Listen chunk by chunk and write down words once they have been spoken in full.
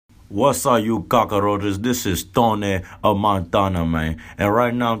What's up, you cockroaches? This is Tony of Montana, man. And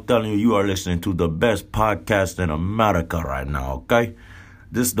right now, I'm telling you, you are listening to the best podcast in America right now, okay?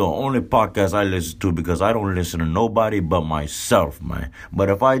 This is the only podcast I listen to because I don't listen to nobody but myself, man. But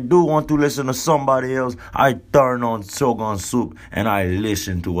if I do want to listen to somebody else, I turn on Shogun Soup and I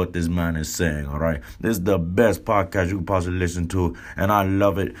listen to what this man is saying, all right? This is the best podcast you can possibly listen to, and I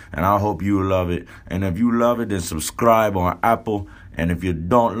love it, and I hope you love it. And if you love it, then subscribe on Apple. And if you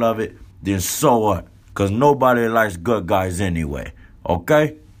don't love it, then so what? Because nobody likes good guys anyway.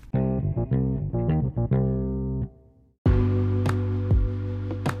 Okay?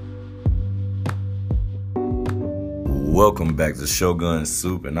 Welcome back to Shogun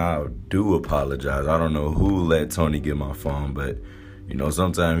Soup. And I do apologize. I don't know who let Tony get my phone. But,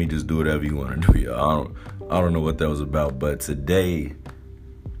 sometimes he just do whatever you want to do. Y'all. I don't know what that was about. But today,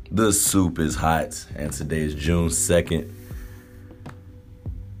 the soup is hot. And today is June 2nd.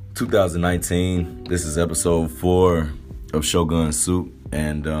 2019. This is episode 4 of Shogun Soup,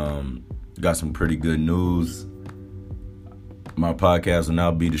 and got some pretty good news. My podcast will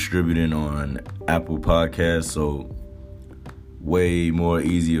now be distributed on Apple Podcasts, so way more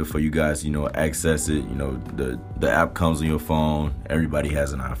easier for you guys, access it. The app comes on your phone. Everybody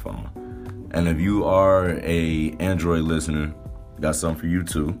has an iPhone. And if you are a Android listener, got something for you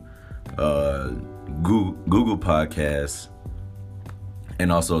too. Google Podcasts, and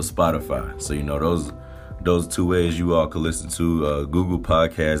also Spotify. So, those two ways you all can listen to. Google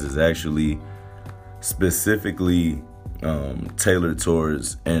Podcasts is actually specifically tailored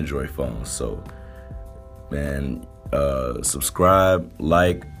towards Android phones. So, man, subscribe,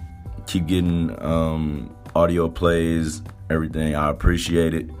 like, keep getting audio plays, everything. I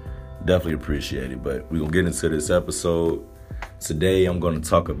appreciate it. Definitely appreciate it. But we're going to get into this episode. Today, I'm going to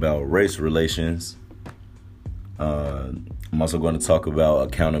talk about race relations. I'm also going to talk about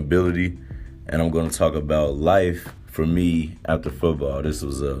accountability, and I'm going to talk about life for me after football. This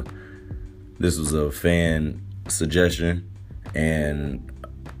was a fan suggestion, and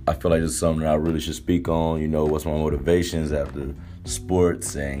I feel like it's something that I really should speak on. What's my motivations after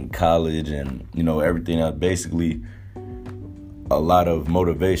sports and college, and everything else. Basically, a lot of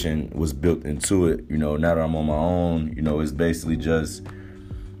motivation was built into it. Now that I'm on my own, it's basically just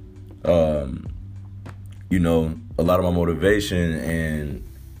a lot of my motivation and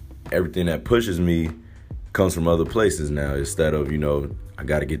everything that pushes me comes from other places now. Instead of, I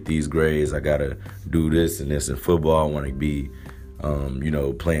got to get these grades, I got to do this and this in football. I want to be,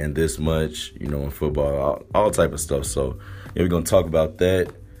 playing this much, in football, all type of stuff. So, we're going to talk about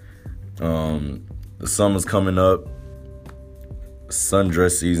that. The summer's coming up.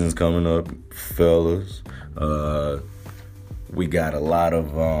 Sundress season's coming up, fellas. We got a lot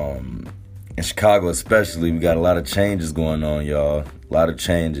of... in Chicago especially, we got a lot of changes going on, y'all. A lot of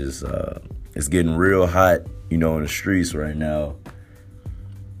changes. It's getting real hot, in the streets right now.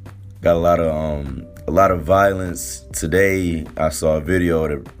 Got a lot of violence. Today, I saw a video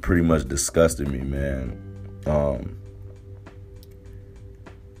that pretty much disgusted me, man.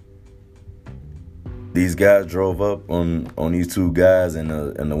 These guys drove up on these two guys and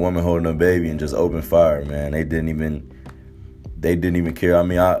the woman holding a baby and just opened fire, man. They didn't even care. I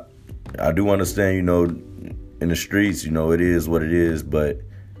mean, I do understand, in the streets, it is what it is, but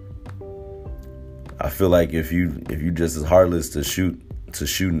I feel like if you just as heartless to shoot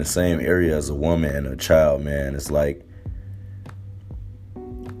in the same area as a woman and a child, man, it's like,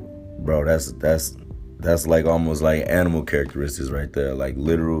 bro, that's like almost like animal characteristics right there, like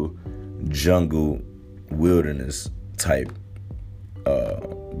literal jungle wilderness type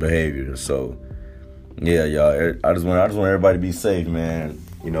behavior. So yeah, y'all, I just want everybody to be safe, man.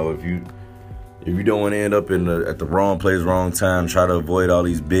 If you don't want to end up at the wrong place, wrong time, try to avoid all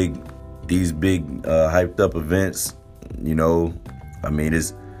these big hyped up events. I mean,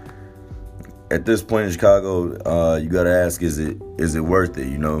 it's at this point in Chicago, you gotta ask, is it worth it?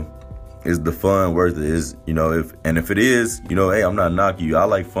 Is the fun worth it? If it is, hey, I'm not knocking you. I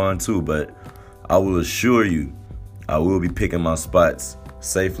like fun too, but I will assure you, I will be picking my spots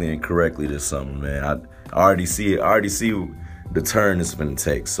safely and correctly this summer, man. I already see it. I already see the turn it's going to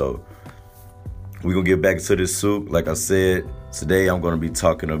take. So we're going to get back to this soup. Like I said, today I'm going to be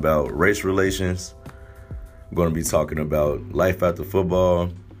talking about race relations. I'm going to be talking about life after football.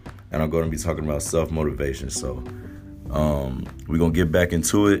 And I'm going to be talking about self-motivation. So we're going to get back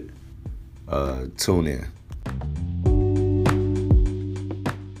into it. Tune in.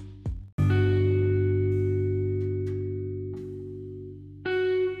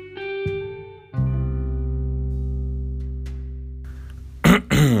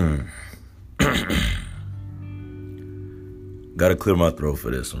 Gotta clear my throat for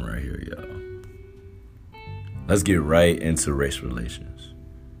this one right here, y'all. Let's get right into race relations.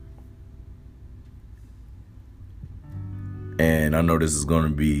 And I know this is going to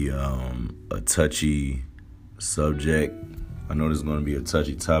be a touchy subject. I know this is going to be a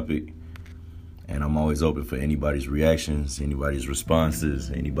touchy topic. And I'm always open for anybody's reactions, anybody's responses,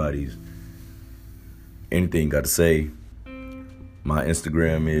 anything got to say. My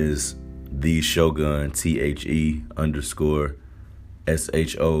Instagram is TheShogun,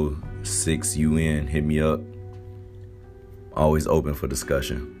 THE_SHO6UN. Hit me up. Always open for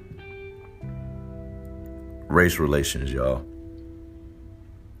discussion. Race relations, y'all.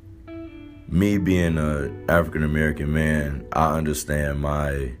 Me being an African American man, I understand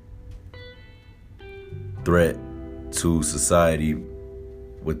my threat to society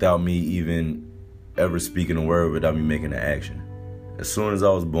without me even ever speaking a word, without me making an action. As soon as I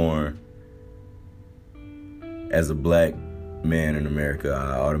was born, as a black man in America,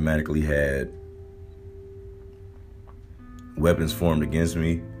 I automatically had weapons formed against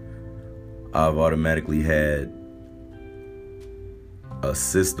me. I've automatically had a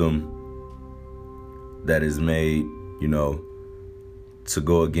system that is made, to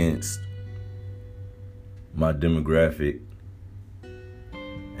go against my demographic.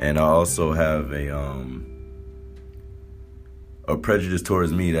 And I also have a prejudice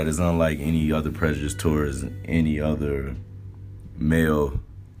towards me that is unlike any other prejudice towards any other male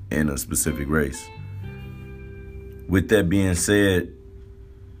in a specific race. With that being said,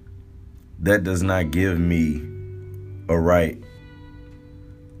 that does not give me a right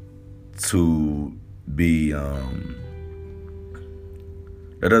to be, that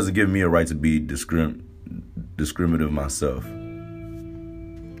doesn't give me a right to be discriminative myself.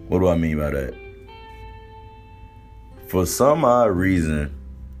 What do I mean by that? For some odd reason,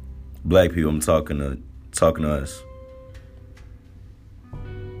 black people, I'm talking to us,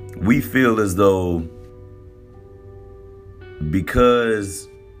 we feel as though because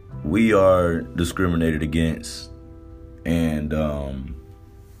we are discriminated against and,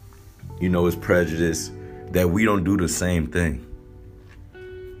 it's prejudice, that we don't do the same thing.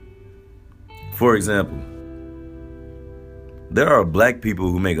 For example, there are black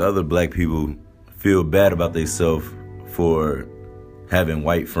people who make other black people feel bad about themselves for having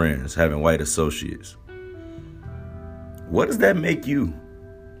white friends, having white associates. What does that make you?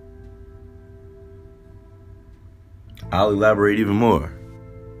 I'll elaborate even more.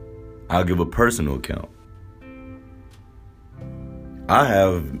 I'll give a personal account. I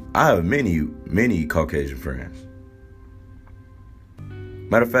have many Caucasian friends.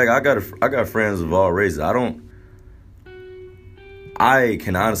 Matter of fact, I got friends of all races. I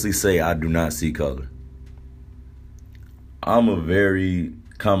can honestly say I do not see color. I'm a very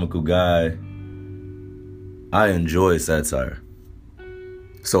comical guy. I enjoy satire.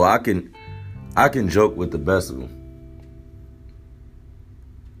 So I can joke with the best of them.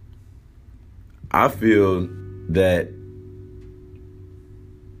 I feel that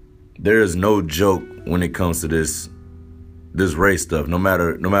there is no joke when it comes to this race stuff. No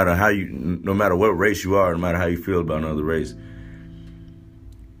matter what race you are, no matter how you feel about another race.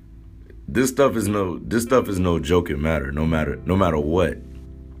 This stuff is no joking matter, no matter what.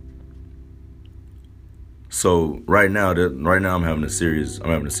 So right now I'm having a serious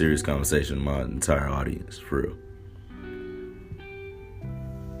conversation with my entire audience, for real.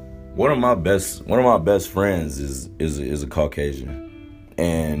 One of my best friends is a Caucasian,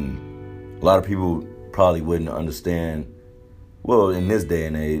 and a lot of people probably wouldn't understand. Well, in this day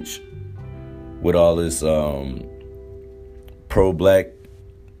and age, with all this pro-black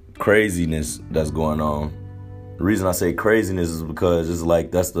craziness that's going on. The reason I say craziness is because it's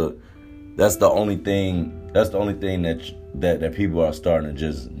like that's the only thing that people are starting to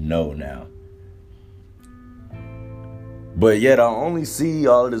just know now. But yet I only see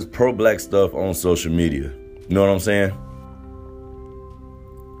all of this pro-black stuff on social media. You know what I'm saying?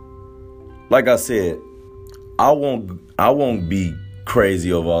 Like I said, I won't be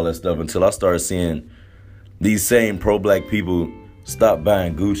crazy over all that stuff until I start seeing these same pro-black people stop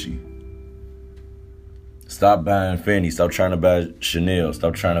buying Gucci. Stop buying Fendi. Stop trying to buy Chanel.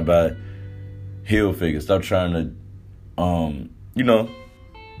 Stop trying to buy Hilfiger. Stop trying to,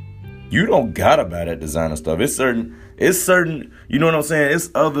 you don't gotta buy that designer stuff. It's certain, you know what I'm saying? It's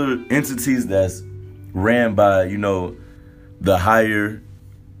other entities that's ran by, the higher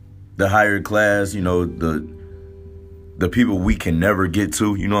class, the people we can never get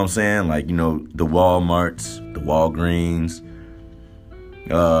to, you know what I'm saying? Like, the Walmarts, the Walgreens.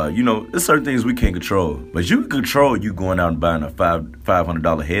 There's certain things we can't control. But you can control you going out and buying a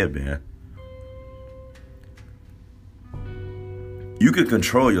 $500 headband. you can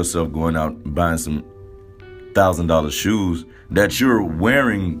control yourself going out and buying some $1,000 shoes that you're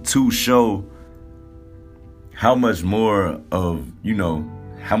wearing to show how much more of,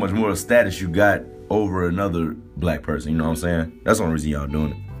 how much more status you got over another black person. You know what I'm saying? That's the only reason y'all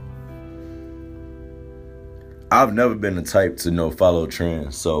doing it. I've never been the type to follow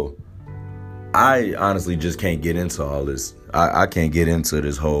trends, so I honestly just can't get into all this. I can't get into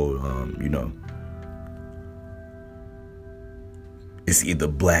this whole, it's either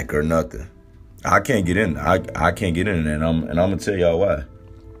black or nothing. I can't get in. I can't get in there, and I'm gonna tell y'all why.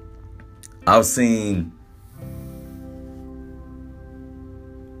 I've seen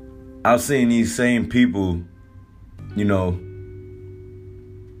these same people,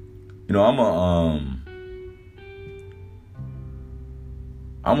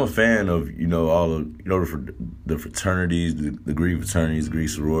 I'm a fan of, all of, the fraternities, the Greek fraternities, Greek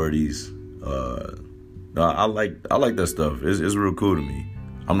sororities. I like that stuff. It's real cool to me.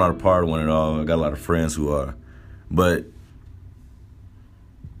 I'm not a part of one at all. I got a lot of friends who are. But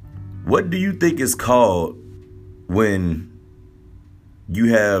what do you think it's called when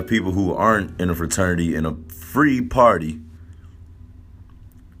you have people who aren't in a fraternity in a free party,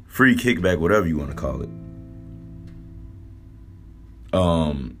 free kickback, whatever you want to call it?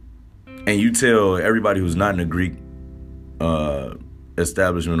 And you tell everybody who's not in a Greek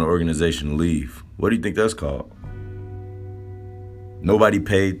establishment or organization to leave. What do you think that's called? Nobody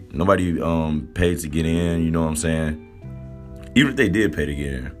paid to get in, you know what I'm saying? Even if they did pay to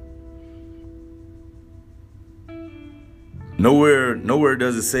get in. Nowhere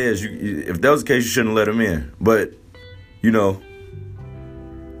does it say if that was the case, you shouldn't let them in. But,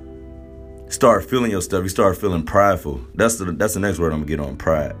 start feeling your stuff. You start feeling prideful. That's the next word I'm gonna get on,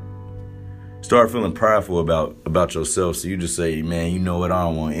 pride. Start feeling prideful about yourself. So you just say, man, you know what? I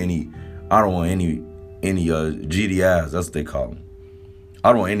don't want any GDIs. That's what they call them.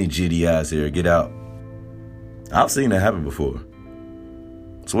 I don't want any GDIs here. Get out. I've seen that happen before.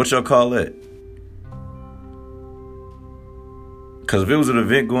 So what y'all call that? Because if it was an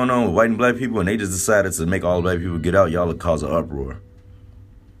event going on with white and black people and they just decided to make all black people get out, y'all would cause an uproar.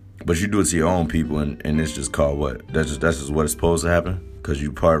 But you do it to your own people, and it's just called what? That's just what it's supposed to happen? Because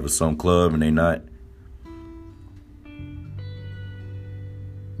you part of some club and they not?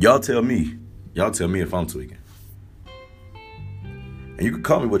 Y'all tell me. Y'all tell me if I'm tweaking. And you can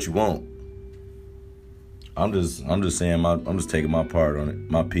call me what you want. I'm just saying I'm just taking my part on it,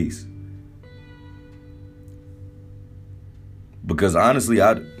 my piece. Because honestly,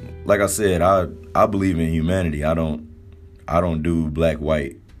 like I said, I believe in humanity. I don't do black,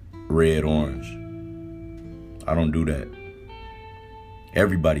 white, red, orange. I don't do that.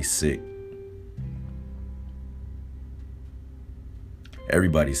 Everybody's sick.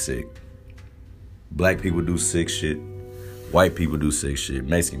 Everybody's sick. Black people do sick shit. White people do sick shit.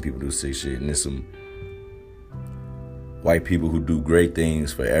 Mexican people do sick shit. And there's some white people who do great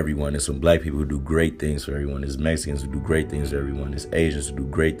things for everyone. There's some black people who do great things for everyone. There's Mexicans who do great things for everyone. There's Asians who do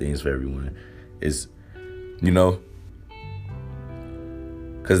great things for everyone. It's,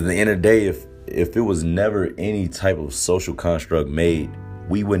 because at the end of the day, if it was never any type of social construct made,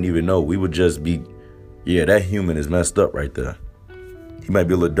 we wouldn't even know. We would just be, yeah, that human is messed up right there. He might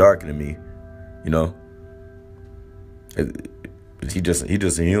be a little darker than me, He just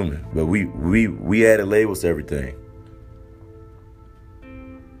a human. But we added labels to everything.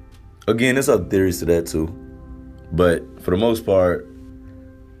 Again, there's other theories to that too. But for the most part,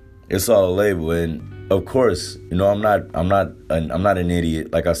 it's all a label. And of course, I'm not an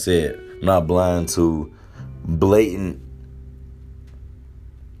idiot. Like I said, I'm not blind to blatant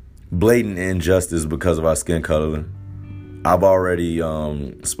injustice because of our skin color. I've already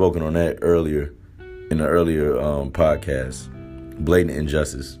spoken on that earlier in the earlier podcast. Blatant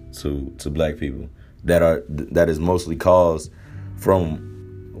injustice to black people that is mostly caused from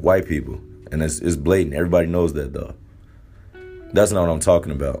white people, and it's blatant. Everybody knows that though. That's not what I'm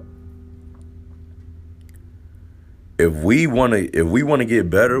talking about. If we want to get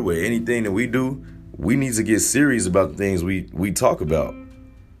better with anything that we do, we need to get serious about the things we talk about.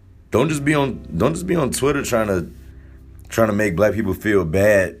 Don't just be on Twitter trying to make black people feel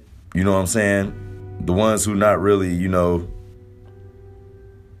bad. You know what I'm saying? The ones who not really,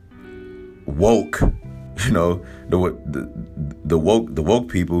 woke, the woke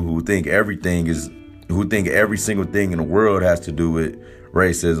people who think every single thing in the world has to do with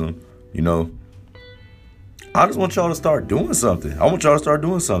racism, I just want y'all to start doing something. I want y'all to start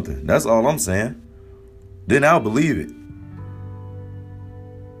doing something. That's all I'm saying. Then I'll believe it.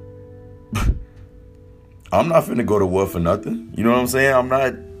 I'm not finna go to war for nothing. You know what I'm saying?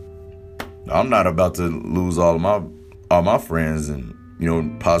 I'm not about to lose all of all my friends and, you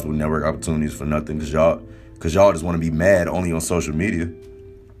know, possible network opportunities for nothing because y'all just want to be mad only on social media.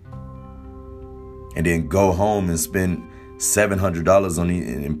 And then go home and spend $700 on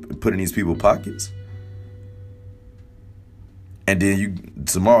and put in these people's pockets. And then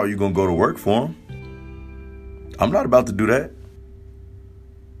tomorrow you're going to go to work for them. I'm not about to do that.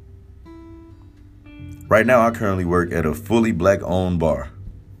 Right now, I currently work at a fully black-owned bar.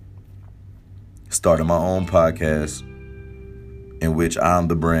 Started my own podcast in which I'm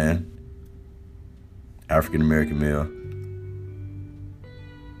the brand, African American male.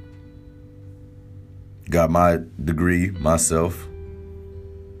 Got my degree myself.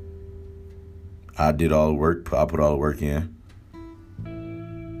 I did all the work. I put all the work in.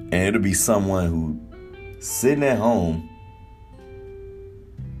 And it'll be someone who sitting at home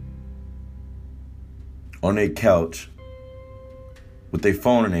on their couch with their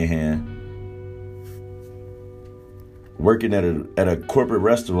phone in their hand, working at a corporate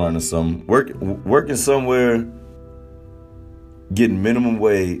restaurant or something, working somewhere, getting minimum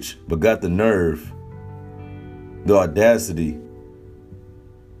wage, but got the nerve, the audacity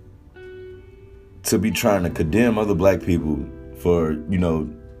to be trying to condemn other black people for, you know,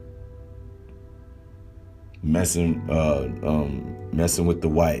 messing with the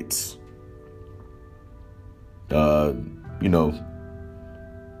whites. You know,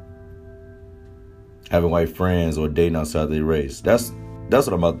 having white friends or dating outside their race. That's what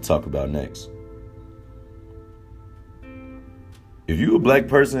I'm about to talk about next. If you a black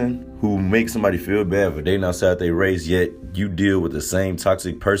person who makes somebody feel bad for dating outside their race, yet you deal with the same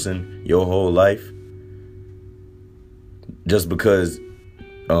toxic person your whole life, just because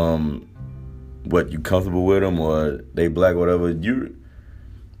you comfortable with them or they black or whatever,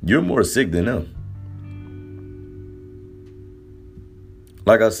 you're more sick than them.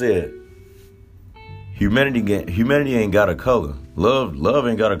 Like I said, humanity ain't got a color. Love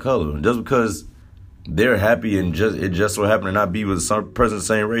ain't got a color. Just because they're happy and it just so happened to not be with some person of the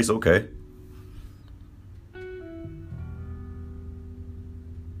same race, okay.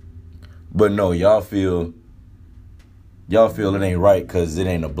 But no, y'all feel it ain't right because it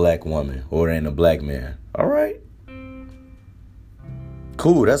ain't a black woman or it ain't a black man. All right.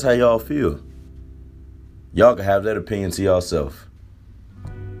 Cool, that's how y'all feel. Y'all can have that opinion to yourself.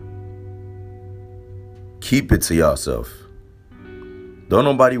 Keep it to yourself. Don't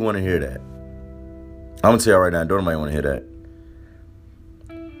nobody want to hear that. I'm going to tell y'all right now, don't nobody want to hear that.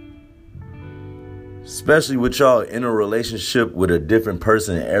 Especially with y'all in a relationship with a different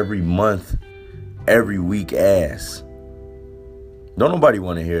person every month, every week ass. Don't nobody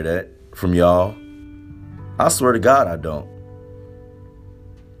want to hear that from y'all. I swear to God, I don't.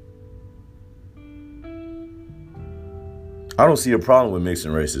 I don't see a problem with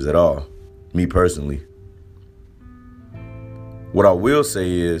mixing races at all, me personally. What I will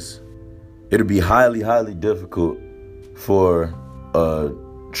say is, it'll be highly, highly difficult for a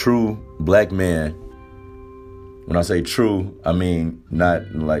true black man. When I say true, I mean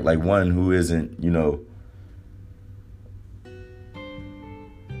not like one who isn't, you know,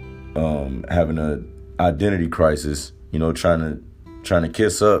 having a identity crisis, you know, trying to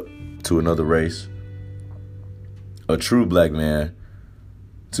kiss up to another race. A true black man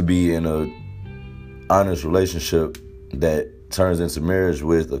to be in a honest relationship that turns into marriage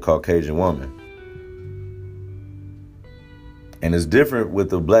with a Caucasian woman. And it's different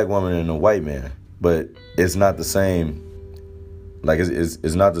with a black woman and a white man, but it's not the same. Like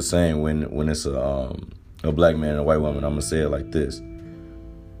it's not the same when it's a black man and a white woman. I'm gonna say it like this.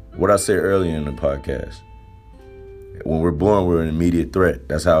 What I said earlier in the podcast. When we're born, we're an immediate threat.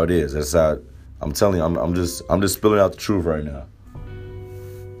 That's how it is. That's how I'm telling you. I'm just spilling out the truth right now.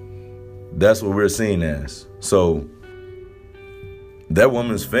 That's what we're seen as. So that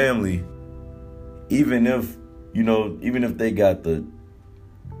woman's family, even if they got the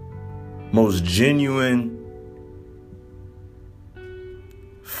most genuine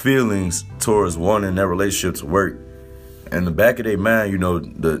feelings towards wanting their relationship to work, in the back of their mind, you know,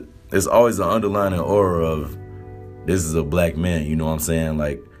 there's always an underlying aura of this is a black man. You know what I'm saying?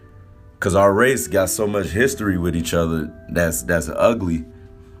 Like, because our race got so much history with each other that's ugly.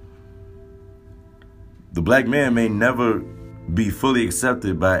 The black man may never be fully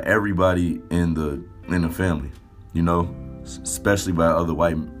accepted by everybody in the family, you know, especially by other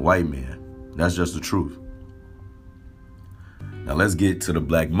white men. That's just the truth. Now let's get to the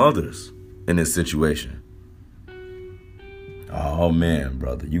black mothers in this situation. Oh man,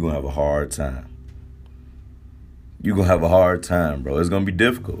 brother, you're gonna have a hard time. You're gonna have a hard time, bro. It's gonna be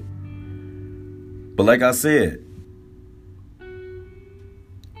difficult. But like I said,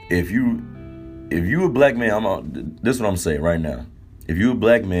 if you if you a black man, this is what I'm saying right now. If you a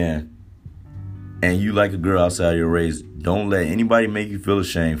black man and you like a girl outside your race, don't let anybody make you feel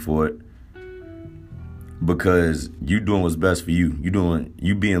ashamed for it. Because you doing what's best for you.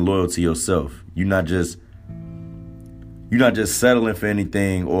 You being loyal to yourself. You're not just settling for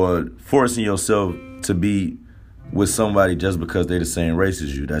anything or forcing yourself to be with somebody just because they're the same race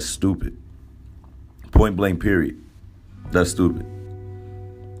as you. That's stupid. Point blank, period. That's stupid.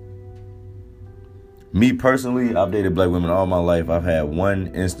 Me personally, I've dated black women all my life. I've had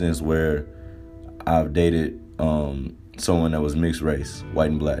one instance where I've dated someone that was mixed race, white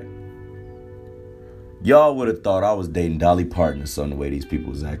and black. Y'all would have thought I was dating Dolly Parton or something, the way these people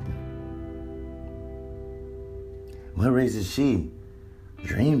was acting. What race is she?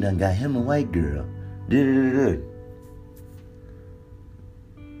 Dream done got him a white girl.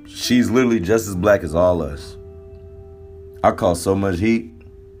 She's literally just as black as all us. I caught so much heat.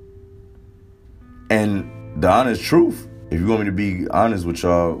 And the honest truth, if you want me to be honest with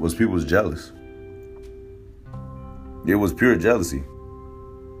y'all, was people was jealous. It was pure jealousy.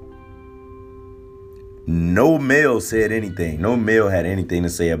 No male said anything. No male had anything to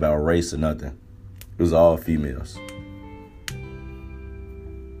say about race or nothing. It was all females.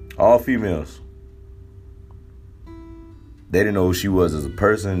 All females. They didn't know who she was as a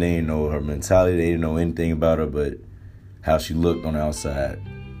person. They didn't know her mentality. They didn't know anything about her but how she looked on the outside.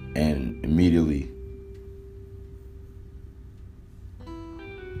 And immediately,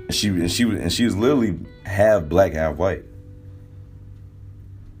 she was literally half black, half white.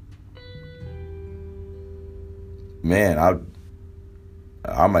 Man,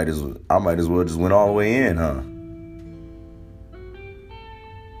 I might as well just went all the way in, huh?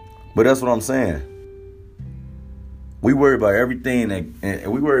 But that's what I'm saying. We worry about everything, and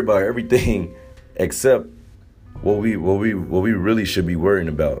we worry about everything except what we really should be worrying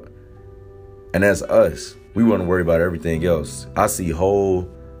about, and that's us. We want to worry about everything else. I see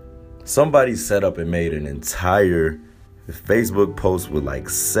somebody set up and made an entire Facebook post with like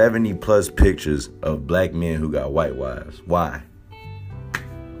 70 plus pictures of black men who got white wives. Why?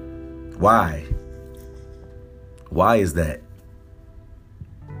 Why? Why is that?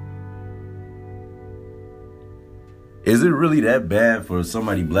 Is it really that bad for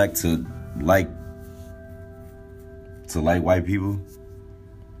somebody black to like white people?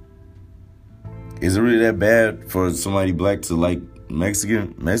 Is it really that bad for somebody black to like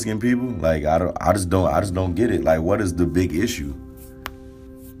Mexican people? Like I just don't get it. Like, what is the big issue?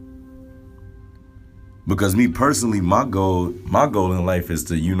 Because me personally, my goal in life is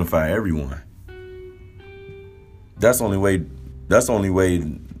to unify everyone. That's the only way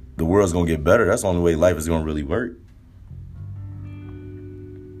the world's gonna get better. That's the only way life is gonna really work.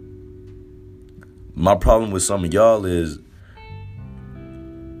 My problem with some of y'all is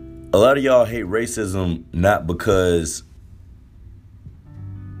a lot of y'all hate racism not because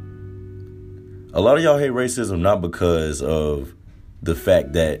of the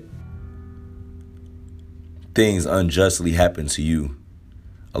fact that things unjustly happen to you.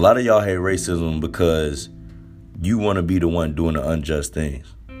 A lot of y'all hate racism because you want to be the one doing the unjust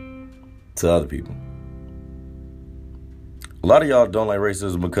things to other people. A lot of y'all don't like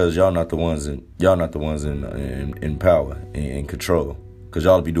racism because y'all not the ones in power and in control. Because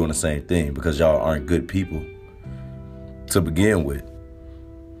y'all be doing the same thing because y'all aren't good people to begin with.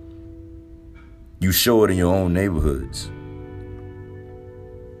 You show it in your own neighborhoods.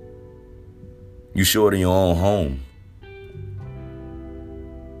 You show it in your own home.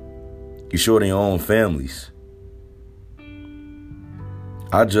 You show it in your own families.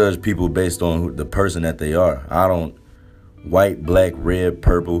 I judge people based on the person that they are. I don't white, black, red,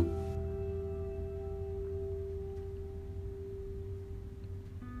 purple.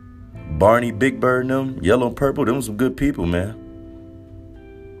 Barney, Big Bird, them, yellow, purple, them some good people, man.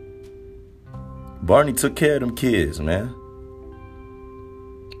 Barney took care of them kids, man.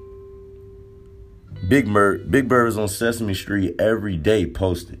 Big Bird was on Sesame Street every day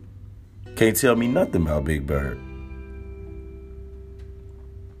posted. Can't tell me nothing about Big Bird.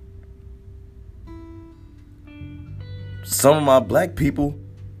 Some of my black people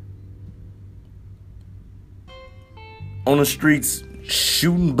on the streets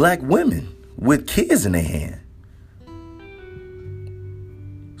shooting black women with kids in their hand.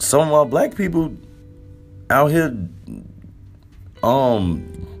 Some of my black people out here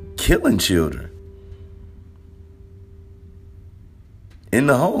killing children in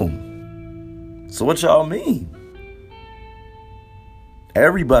the home. So what y'all mean?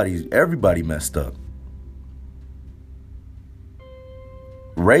 Everybody messed up.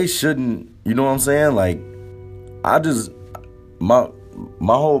 Race shouldn't, you know what I'm saying? Like,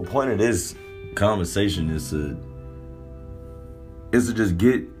 my whole point of this conversation is to just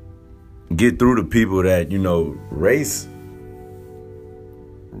get through to people that, you know, race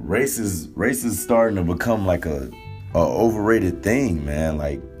is starting to become like a overrated thing, man.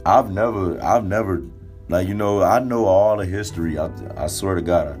 Like I've never like, you know, I know all the history. I swear to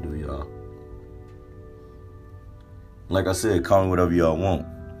God I do, y'all. Like I said, call me whatever y'all want.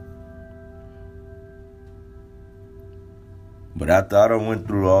 But after I done went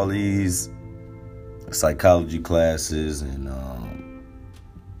through all these psychology classes and,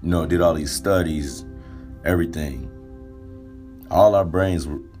 you know, did all these studies, everything, all our brains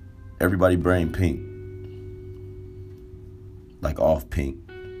were, everybody brain pink. Like off pink.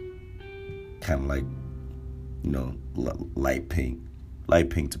 Kind of like, you know, light pink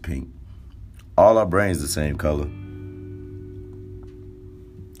to pink. All our brains the same color.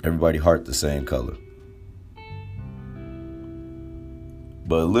 Everybody heart the same color.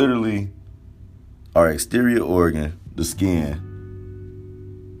 But literally, our exterior organ, the skin,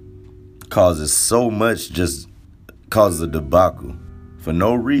 causes so much, just causes a debacle for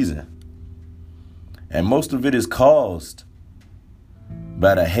no reason. And most of it is caused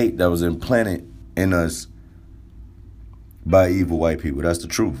by the hate that was implanted in us by evil white people. That's the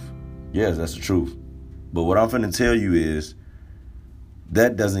truth. Yes, that's the truth. But what I'm finna tell you is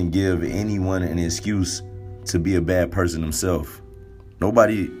that doesn't give anyone an excuse to be a bad person himself.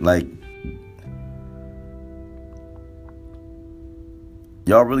 Nobody, like,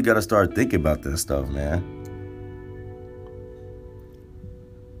 y'all really got to start thinking about that stuff, man.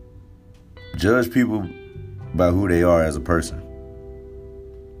 Judge people by who they are as a person.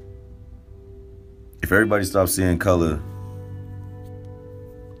 If everybody stops seeing color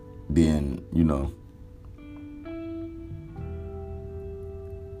being, you know,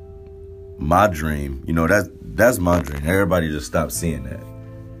 my dream, you know, that's my dream. Everybody just stop seeing that.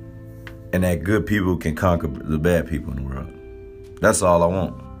 And that good people can conquer the bad people in the world. That's all I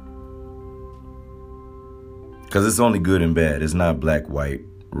want. Because it's only good and bad. It's not black, white,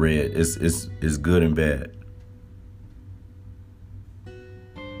 red. It's good and bad.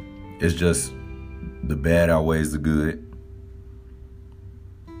 It's just the bad outweighs the good.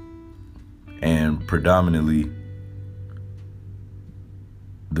 And predominantly,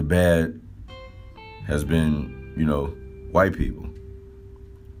 the bad has been, you know, white people,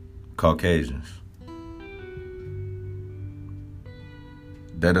 Caucasians.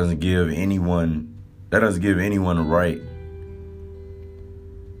 That doesn't give anyone a right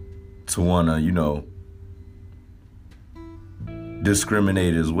to wanna, you know,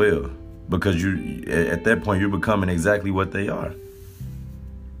 discriminate as well. Because you, at that point, you're becoming exactly what they are.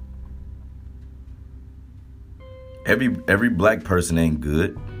 Every black person ain't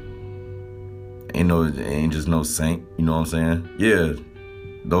good. Ain't just no saint. You know what I'm saying? Yeah,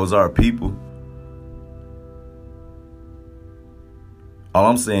 those are people. All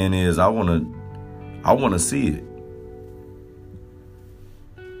I'm saying is I wanna see it.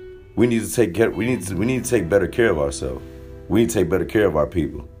 We need to take take better care of ourselves. We need to take better care of our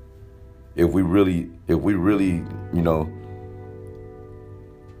people. If we really, you know,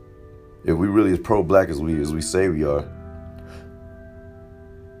 if we really as pro-black as we say we are,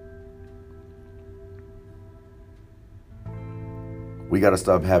 we got to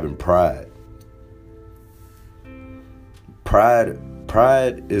stop having pride. Pride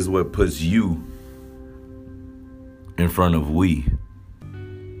is what puts you in front of we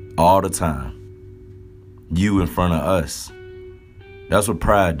all the time. You in front of us. That's what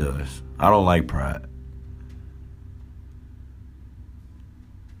pride does. I don't like pride.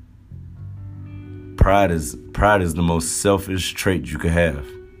 Pride is the most selfish trait you could have.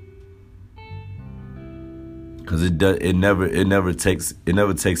 Cause it never takes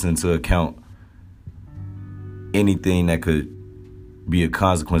into account anything that could be a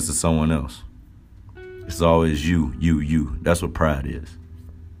consequence to someone else. It's always you. That's what pride is.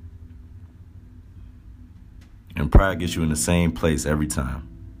 And pride gets you in the same place every time.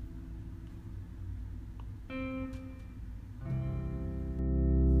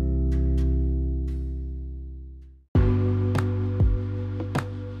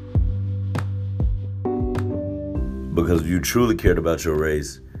 Because if you truly cared about your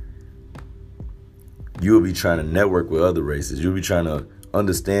race, you will be trying to network with other races. You'll be trying to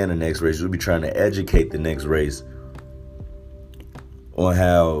understand the next race. You'll be trying to educate the next race on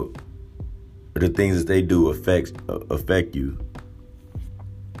how the things that they do affect you.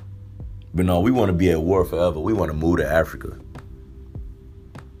 But no, we want to be at war forever. We want to move to Africa.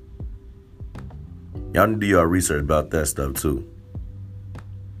 Y'all need to do your research about that stuff too.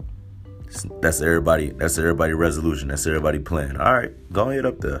 That's everybody resolution. That's everybody plan. All right, go ahead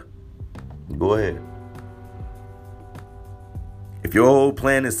up there. go ahead. If your whole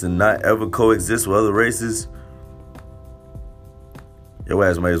plan is to not ever coexist with other races, your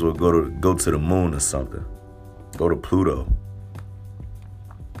ass might as well go to the moon or something. Go to Pluto.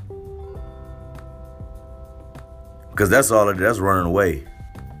 Because that's all that's running away.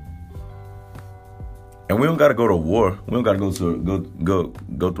 And we don't gotta go to war. We don't gotta go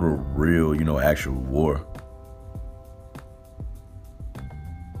through a real, actual war.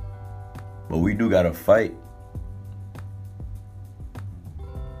 But we do gotta fight.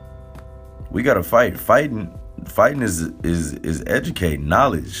 We gotta fight. Fighting is educating.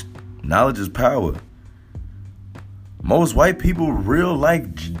 Knowledge. Knowledge is power. Most white people real life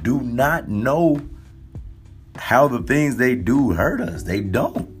do not know how the things they do hurt us. They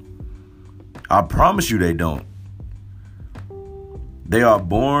don't. I promise you they don't. They are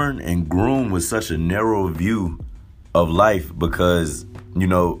born and groomed with such a narrow view of life because,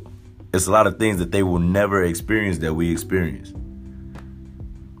 it's a lot of things that they will never experience that we experience.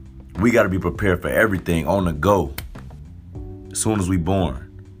 We got to be prepared for everything on the go as soon as we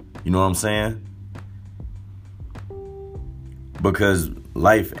born. You know what I'm saying? Because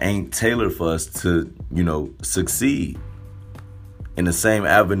life ain't tailored for us to, succeed in the same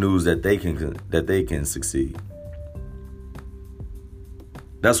avenues that they can succeed.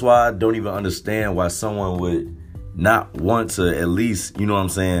 That's why I don't even understand why someone would not want to at least,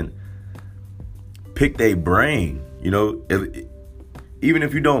 pick their brain. Even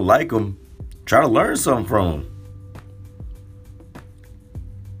if you don't like them, try to learn something from them.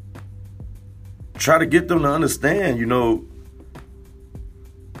 Try to get them to understand,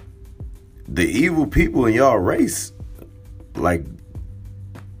 the evil people in y'all race. Like,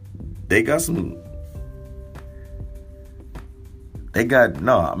 matter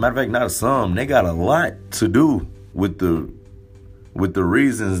of fact, not some. They got a lot to do with the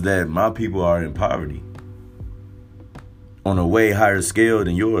reasons that my people are in poverty on a way higher scale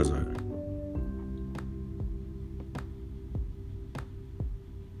than yours are.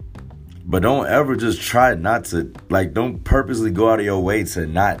 But don't ever just try not to, don't purposely go out of your way to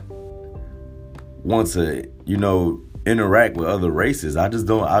not want to, interact with other races. I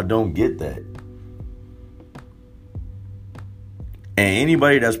don't get that. And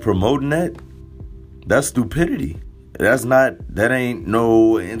anybody that's promoting that's stupidity. That ain't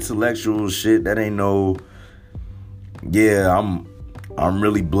no intellectual shit. That ain't no, I'm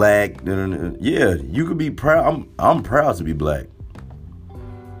really black. Yeah, you could be proud. I'm proud to be black.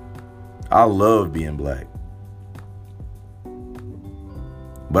 I love being black.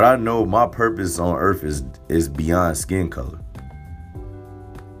 But I know my purpose on earth is beyond skin color.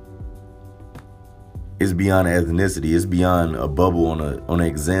 It's beyond ethnicity. It's beyond a bubble on an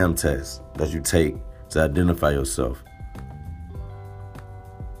exam test that you take to identify yourself.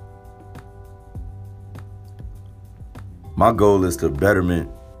 My goal is the betterment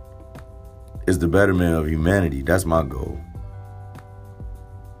of humanity. That's my goal.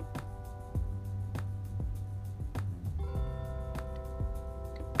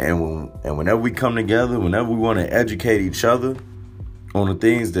 And whenever we come together, whenever we want to educate each other on the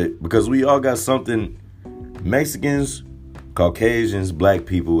things because we all got something, Mexicans, Caucasians, black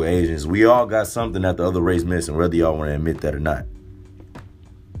people, Asians, we all got something that the other race missing, whether y'all want to admit that or not.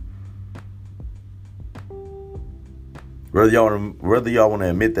 Whether y'all want to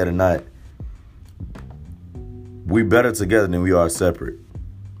admit that or not, we better together than we are separate.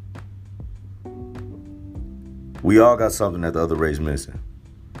 We all got something that the other race missing.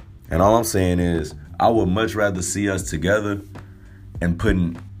 And all I'm saying is, I would much rather see us together and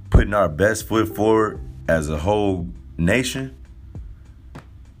putting our best foot forward as a whole nation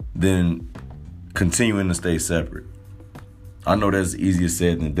than continuing to stay separate. I know that's easier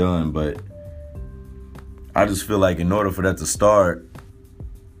said than done, but I just feel like in order for that to start,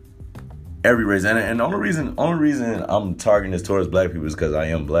 every race, and the only reason I'm targeting this towards black people is because I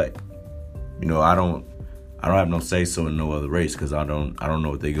am black. I don't have no say so in no other race because I don't know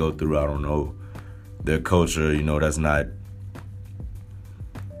what they go through. I don't know their culture. That's not.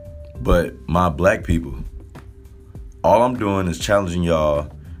 But my black people, all I'm doing is challenging y'all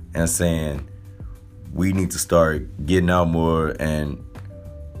and saying we need to start getting out more and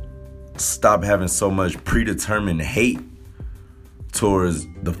stop having so much predetermined hate towards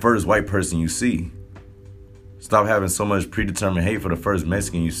the first white person you see. Stop having so much predetermined hate for the first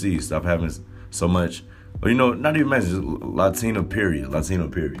Mexican you see. Stop having so much, not even Mexican, Latino period.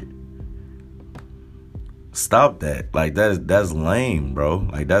 Stop that. That's lame, bro.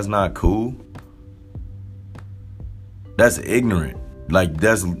 That's not cool. That's ignorant.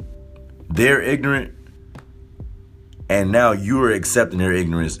 They're ignorant and now you're accepting their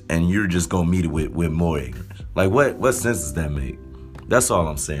ignorance, and you're just gonna meet it with more ignorance. Like, what sense does that make? That's all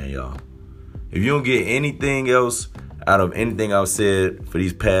I'm saying, y'all. If you don't get anything else out of anything I've said for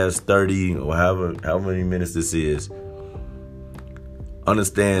these past 30 or however many minutes this is,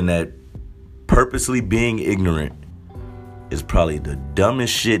 understand that purposely being ignorant is probably the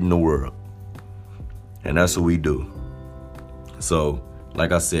dumbest shit in the world. And that's what we do. So,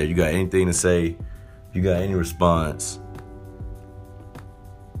 like I said, you got anything to say, you got any response,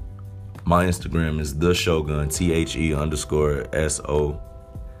 my Instagram is The Shogun, THE_SHO,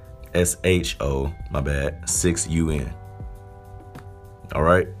 my bad, 6UN. All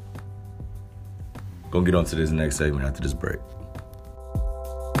right? Gonna get on to this next segment after this break.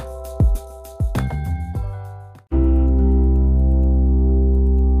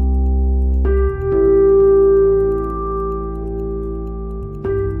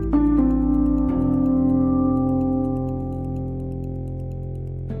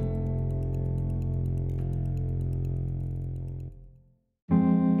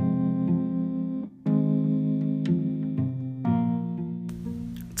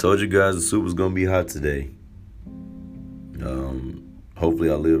 Told you guys the soup was gonna be hot today.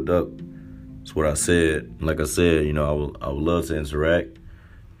 Hopefully I lived up. That's what I said. Like I said, I would love to interact.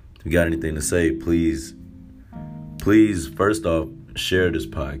 If you got anything to say, please, first off, share this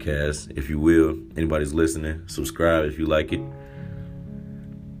podcast if you will. Anybody's listening, subscribe if you like it.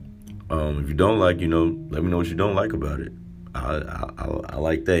 If you don't like, let me know what you don't like about it. I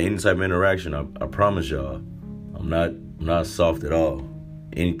like that. Any type of interaction, I promise y'all, I'm not soft at all.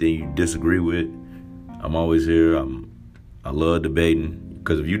 Anything you disagree with, I'm always here. I love debating,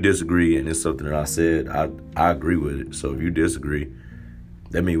 because if you disagree and it's something that I said, I agree with it. So if you disagree,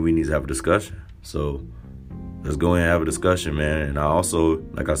 that means we need to have a discussion. So let's go ahead and have a discussion, man. And I also,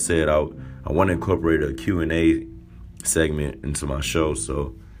 like I said, I want to incorporate a Q&A segment into my show.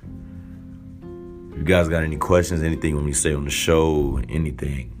 So if you guys got any questions, anything you want me to say on the show,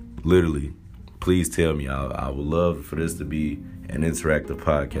 anything, literally, please tell me. I would love for this to be an interactive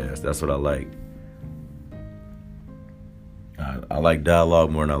podcast. That's what I like. I like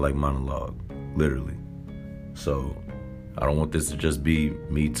dialogue more than I like monologue, literally. So I don't want this to just be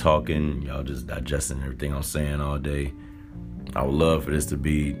me talking, y'all just digesting everything I'm saying all day. I would love for this to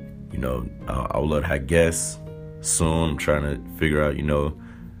be, I would love to have guests soon. I'm trying to figure out,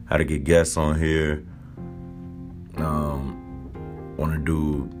 how to get guests on here. Want to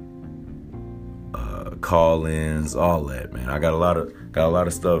do call-ins, all that, man. I got a lot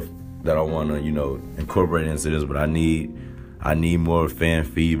of stuff that I want to, incorporate into this, but I need more fan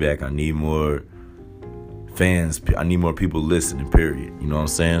feedback. I need more fans. I need more people listening, period. You know what I'm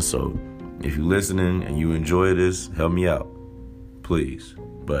saying? So if you're listening and you enjoy this, help me out, please.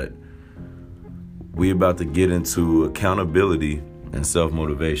 But we about to get into accountability and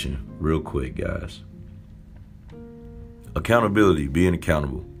self-motivation real quick, guys. Accountability, being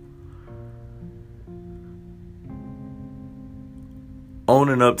accountable.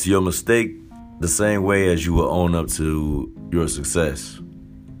 Owning up to your mistake the same way as you will own up to your success.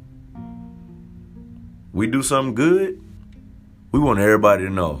 We do something good, we want everybody to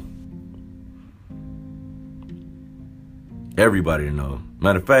know. Everybody to know.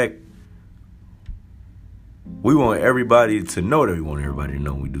 Matter of fact, we want everybody to know that we want everybody to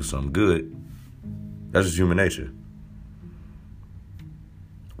know when we do something good. That's just human nature.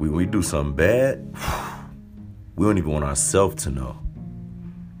 When we do something bad, we don't even want ourselves to know.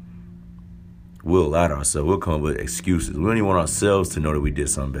 We'll lie to ourselves. We'll come up with excuses. We don't even want ourselves to know that we did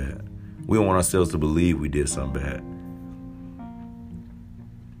something bad. We don't want ourselves to believe we did something bad.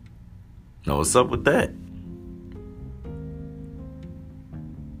 Now, what's up with that?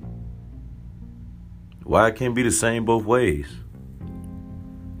 Why it can't be the same both ways?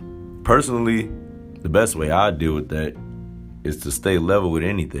 Personally, the best way I deal with that is to stay level with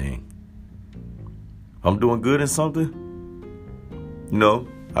anything. If I'm doing good in something,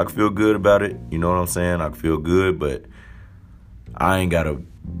 I can feel good about it. You know what I'm saying? I can feel good, but I ain't got to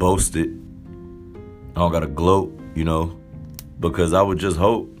boast it. I don't got to gloat, because I would just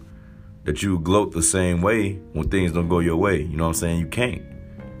hope that you gloat the same way when things don't go your way. You know what I'm saying? You can't.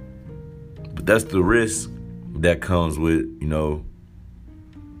 But that's the risk that comes with,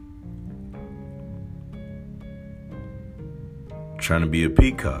 trying to be a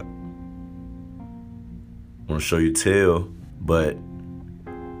peacock. Want to show your tail, but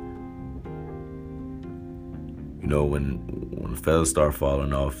when the feathers start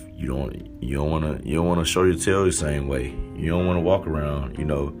falling off, you don't want to show your tail the same way. You don't want to walk around,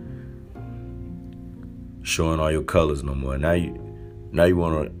 showing all your colors no more. Now you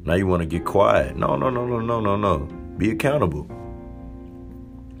want to get quiet. No. Be accountable.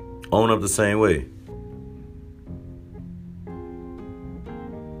 Own up the same way.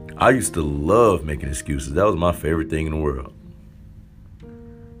 I used to love making excuses. That was my favorite thing in the world.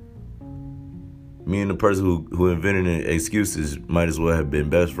 Me and the person who invented excuses might as well have been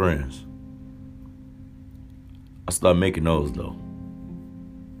best friends. I stopped making those though.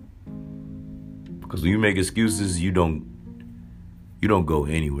 Because when you make excuses, you don't go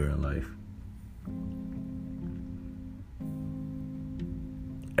anywhere in life.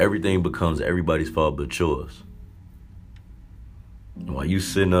 Everything becomes everybody's fault but yours. While you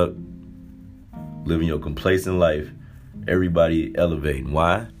sitting up, living your complacent life, everybody elevating.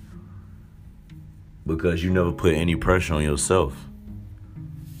 Why? Because you never put any pressure on yourself.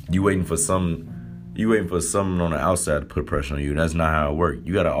 You waiting for someone on the outside to put pressure on you. That's not how it works.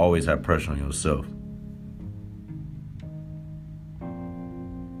 You gotta always have pressure on yourself.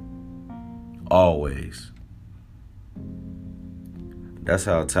 Always. That's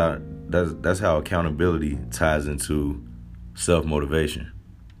how accountability ties into self-motivation.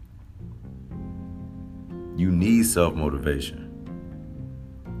 You need self-motivation.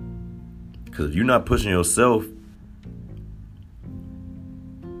 Because if you're not pushing yourself,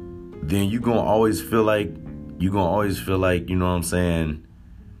 then you're going to always feel like, you know what I'm saying,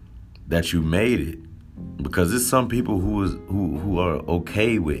 that you made it. Because there's some people who are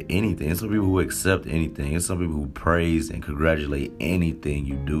okay with anything. There's some people who accept anything. There's some people who praise and congratulate anything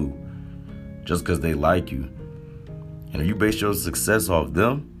you do just because they like you. And if you base your success off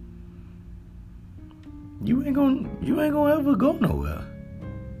them, you ain't gonna ever go nowhere.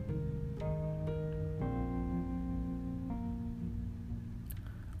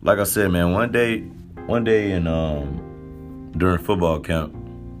 Like I said, man, one day in during football camp,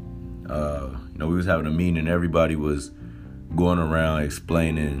 we was having a meeting and everybody was going around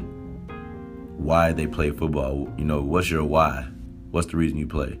explaining why they play football. What's your why? What's the reason you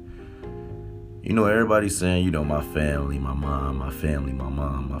play? Everybody's saying, my family, my mom, my family, my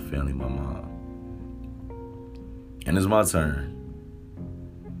mom, my family, my mom. And it's my turn.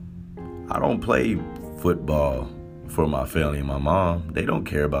 I don't play football for my family and my mom. They don't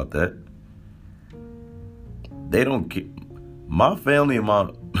care about that. They don't care. My family and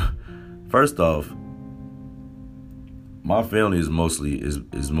first off, my family is mostly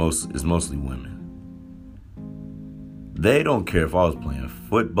women. They don't care if I was playing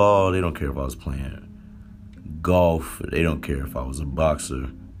football. They don't care if I was playing golf. They don't care if I was a boxer.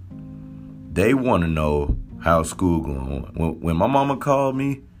 They want to know how school going on. When my mama called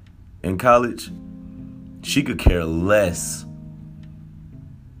me in college, she could care less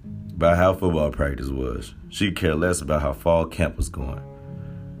about how football practice was. She could care less about how fall camp was going.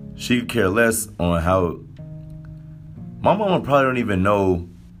 She could care less on how... My mama probably don't even know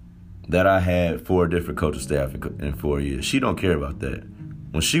that I had 4 different coaching staff in 4 years. She don't care about that.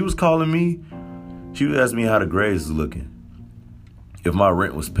 When she was calling me, she was asking me how the grades was looking, if my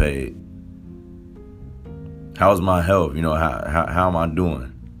rent was paid, how's my health, how am I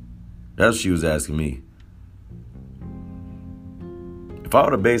doing? That's what she was asking me. If I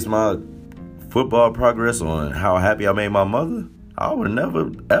would have based my football progress on how happy I made my mother, I would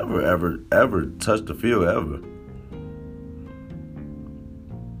never, ever, ever, ever touch the field ever.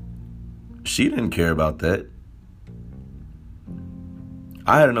 She didn't care about that.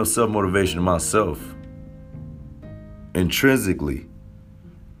 I had enough self-motivation in myself, intrinsically,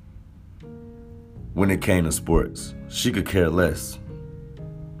 when it came to sports. She could care less.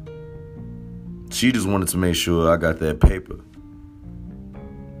 She just wanted to make sure I got that paper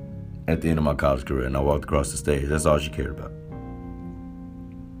at the end of my college career and I walked across the stage. That's all she cared about.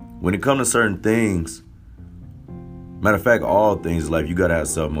 When it comes to certain things, matter of fact, all things in life, you got to have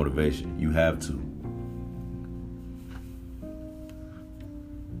self-motivation. You have to.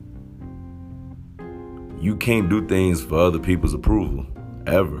 You can't do things for other people's approval,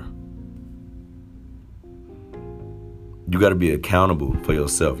 ever. You got to be accountable for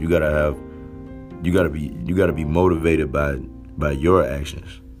yourself. You got to be motivated by your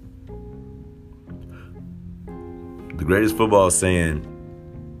actions. The greatest football saying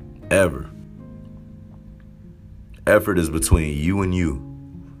ever. Effort is between you and you.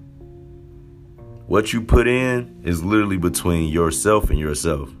 What you put in is literally between yourself and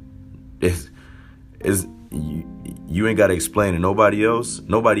yourself. You ain't got to explain to nobody else.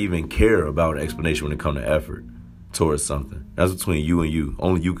 Nobody even care about an explanation when it comes to effort towards something. That's between you and you.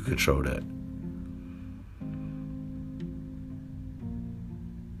 Only you can control that.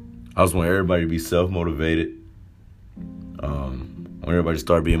 I just want everybody to be self-motivated. I want everybody to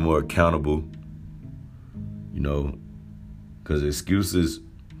start being more accountable. Because excuses,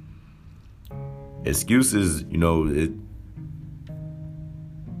 excuses,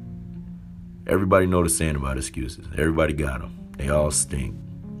 everybody know the saying about excuses. Everybody got them. They all stink.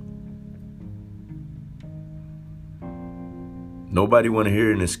 Nobody want to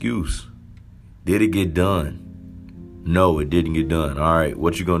hear an excuse. Did it get done? No, it didn't get done. All right,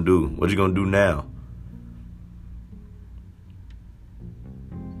 what you gonna do? What you gonna do now?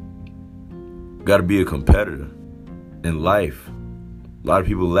 Got to be a competitor in life. A lot of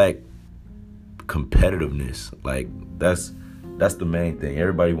people lack competitiveness. Like that's the main thing.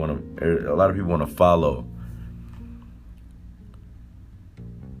 A lot of people want to follow.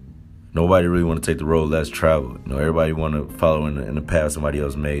 Nobody really want to take the road less traveled. Everybody want to follow in the path somebody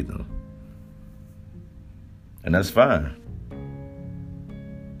else made them. And that's fine.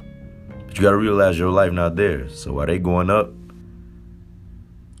 But you got to realize your life not there. So while they going up,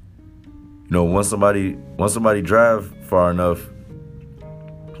 once somebody drive far enough,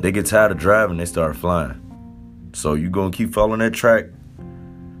 they get tired of driving, they start flying. So you gonna keep following that track,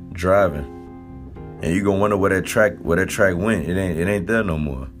 driving, and you gonna wonder where that track went. It ain't there no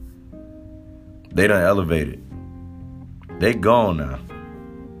more. They done elevated. They gone now.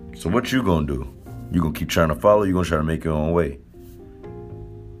 So what you gonna do? You gonna keep trying to follow? You gonna try to make your own way?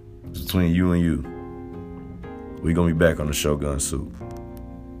 It's between you and you. We gonna be back on the Shogun Soup.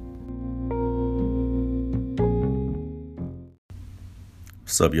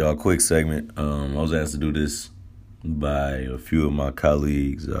 What's up, y'all? Quick segment. I was asked to do this by a few of my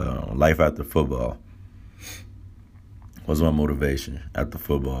colleagues. Life after football. What's my motivation after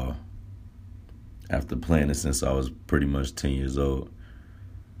football? After playing it since I was pretty much 10 years old.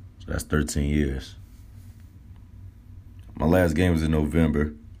 So that's 13 years. My last game was in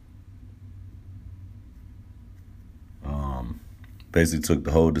November. Basically took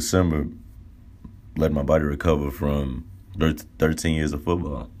the whole December, let my body recover from 13 years of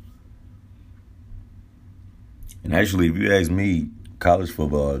football. And actually, if you ask me, college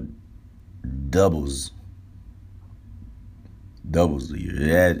football doubles a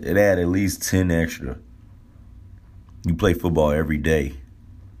year. It had at least 10 extra. You play football every day.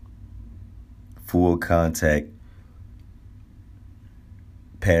 Full contact,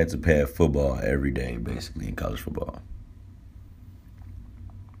 pad-to-pad football every day, basically, in college football.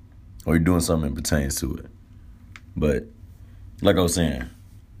 Or you're doing something that pertains to it. But like I was saying,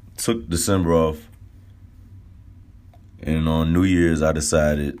 took December off, and on New Year's I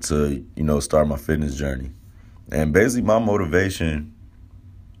decided to, start my fitness journey. And basically my motivation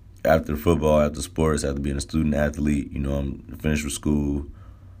after football, after sports, after being a student athlete, I'm finished with school,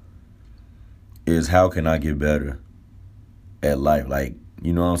 is how can I get better at life? Like,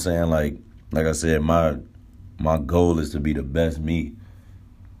 you know what I'm saying? Like I said, my goal is to be the best me.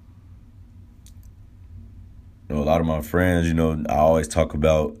 A lot of my friends, I always talk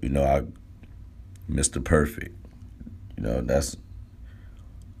about, I Mr. Perfect. That's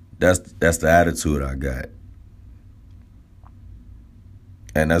the attitude I got.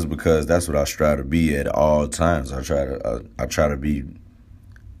 And that's because that's what I strive to be at all times. I try to be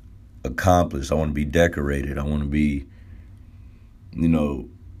accomplished. I want to be decorated. I want to be, I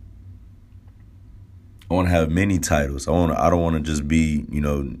want to have many titles. I don't want to just be,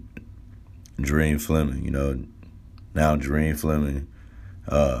 Dream Fleming, now Dream Fleming,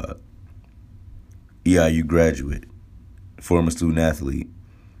 EIU graduate, former student athlete,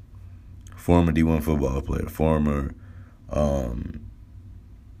 former D1 football player, former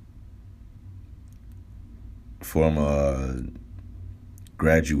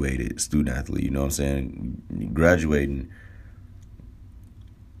graduated student athlete. You know what I'm saying? Graduating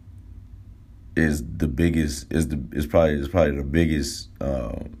is probably the biggest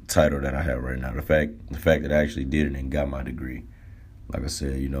title that I have right now. The fact that I actually did it and got my degree. Like I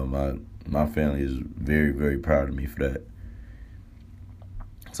said, my family is very, very proud of me for that.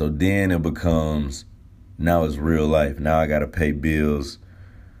 So then it becomes, now it's real life. Now I gotta pay bills.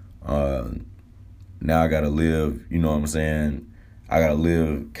 Now I gotta live, you know what I'm saying? I gotta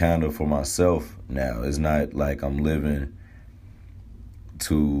live kind of for myself now. It's not like I'm living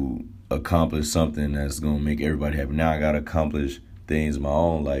to accomplish something that's gonna make everybody happy. Now I gotta accomplish things in my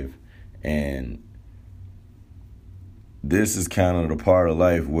own life. And this is kind of the part of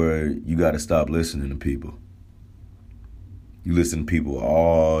life where you gotta stop listening to people. You listen to people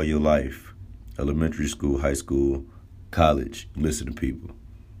all your life. Elementary school, high school, college. You listen to people.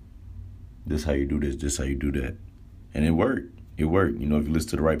 This how you do this, this how you do that. And it worked. It worked. If you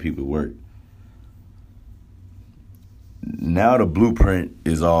listen to the right people, it worked. Now the blueprint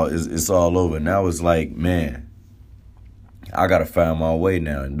is all over. Now it's like, man, I gotta find my way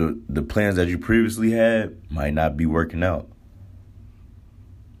now. The plans that you previously had might not be working out.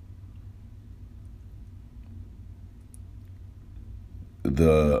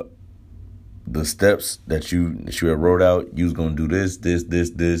 the steps that you had wrote out, you was gonna do this, this, this,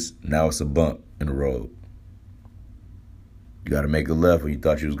 this. Now it's a bump in the road. You got to make a left when you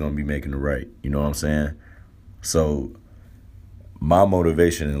thought you was gonna be making the right. You know what I'm saying? So my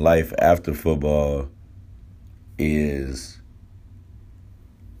motivation in life after football is,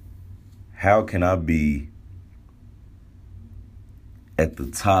 how can I be at the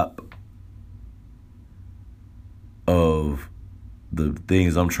top of the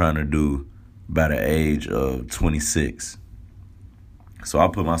things I'm trying to do by the age of 26? So I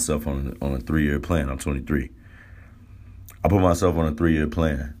put myself on a 3-year plan. I'm 23. I put myself on a 3-year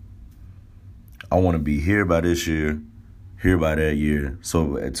plan. I want to be here by this year, here by that year.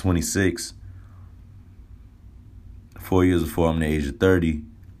 So at 26, 4 years before I'm the age of 30,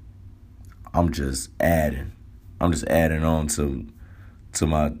 I'm just adding. I'm just adding on to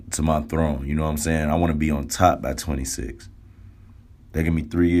my throne. You know what I'm saying? I want to be on top by 26. That give me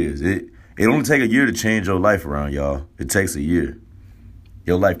 3 years. It only take a year to change your life around, y'all. It takes a year.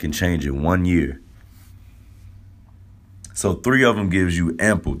 Your life can change in 1 year. So 3 of them gives you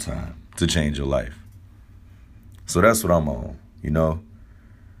ample time to change your life. So that's what I'm on, you know.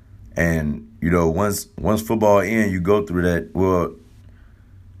 And, you know, once football ends, you go through that. Well,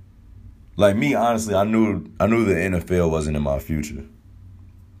 like me, honestly, I knew the NFL wasn't in my future.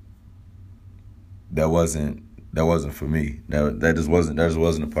 That wasn't for me. That just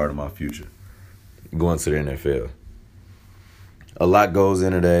wasn't a part of my future. Going to the NFL. A lot goes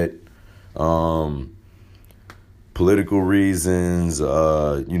into that. Political reasons,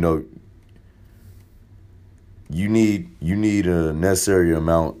 you know, you need a necessary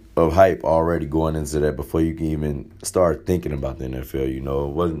amount of hype already going into that before you can even start thinking about the NFL. You know,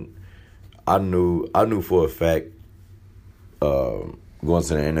 it wasn't. I knew for a fact, going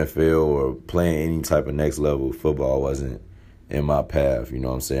to the NFL or playing any type of next level football wasn't in my path. You know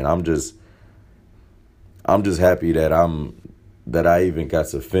what I'm saying? I'm just happy that I even got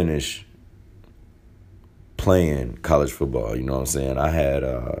to finish playing college football. You know what I'm saying? I had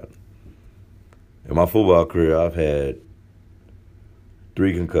in my football career, I've had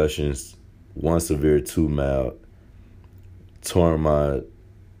 3 concussions, 1 severe, 2 mild, torn my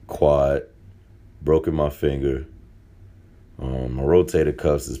quad, broken my finger. My rotator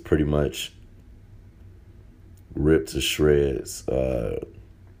cuffs is pretty much ripped to shreds.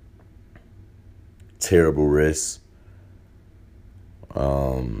 Terrible wrists.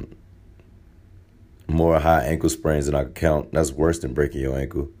 More high ankle sprains than I could count. That's worse than breaking your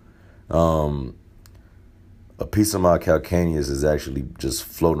ankle. A piece of my calcaneus is actually just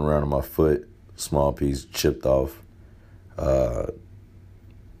floating around on my foot. Small piece chipped off.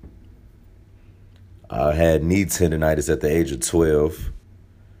 I had knee tendonitis at the age of 12.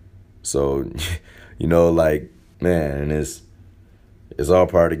 So, you know, like, man, it's all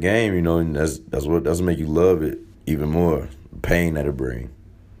part of the game, you know, and that's what make you love it even more. The pain that it brings.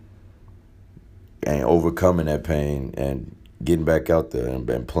 And overcoming that pain and getting back out there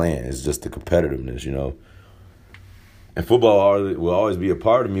and playing. It's just the competitiveness, you know. And football will always be a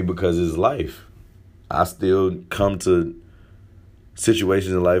part of me because it's life. I still come to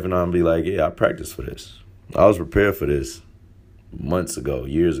situations in life and I'll be like, yeah, I practiced for this. I was prepared for this months ago,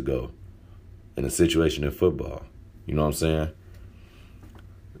 years ago, in a situation in football. You know what I'm saying?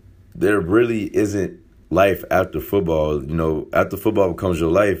 There really isn't life after football. You know, after football becomes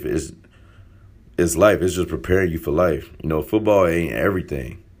your life, it's life. It's just preparing you for life. You know, football ain't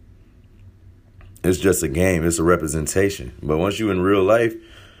everything. It's just a game. It's a representation. But once you're in real life,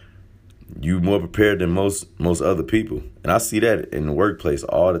 you more prepared than most other people. And I see that in the workplace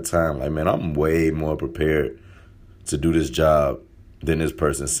all the time. Like, man, I'm way more prepared to do this job than this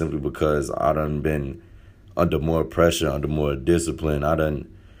person simply because I done been under more pressure, under more discipline.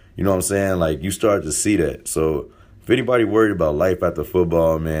 You know what I'm saying? Like, you start to see that. So if anybody worried about life after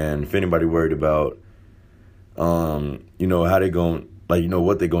football, man, if anybody worried about, you know, how they going, like, you know,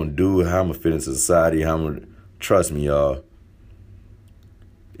 what they going to do, how I'm going to fit into society, how I'm going to, trust me, y'all.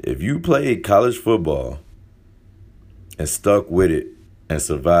 If you played college football and stuck with it and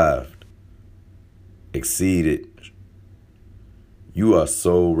survived, exceeded, you are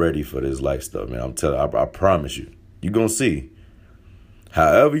so ready for this life stuff, man. I'm telling you, I promise you. You're going to see.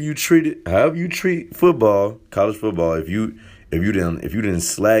 However you treat football, college football, if you didn't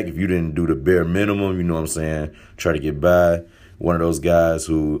slack, if you didn't do the bare minimum, you know what I'm saying, try to get by, one of those guys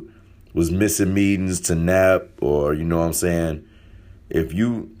who was missing meetings to nap, or you know what I'm saying, if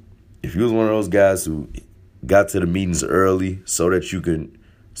you was one of those guys who got to the meetings early so that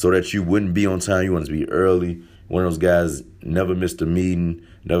you wouldn't be on time, you wanted to be early, one of those guys never missed a meeting,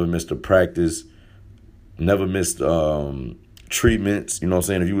 never missed a practice, never missed treatments. You know what I'm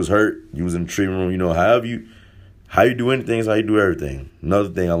saying? If you was hurt, you was in the treatment room. You know, how you do anything is how you do everything. Another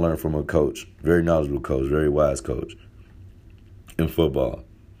thing I learned from a coach, very knowledgeable coach, very wise coach in football.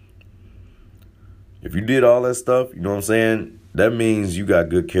 If you did all that stuff, you know what I'm saying, that means you got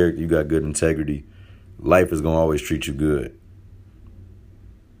good character, you got good integrity. Life is going to always treat you good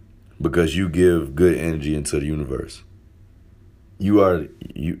because you give good energy into the universe. You are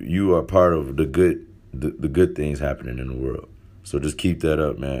part of the good things happening in the world. So just keep that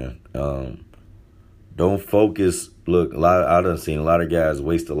up, man. Don't focus. Look, I done seen a lot of guys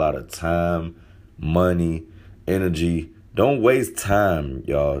waste a lot of time, money, energy. Don't waste time,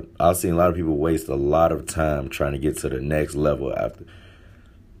 y'all. I've seen a lot of people waste a lot of time trying to get to the next level after.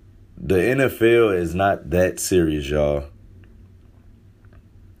 The NFL is not that serious, y'all.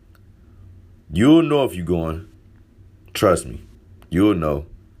 You'll know if you're going. Trust me. You'll know.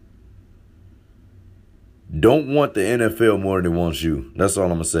 Don't want the NFL more than it wants you. That's all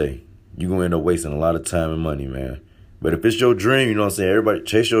I'm going to say. You're going to end up wasting a lot of time and money, man. But if it's your dream, you know what I'm saying? Everybody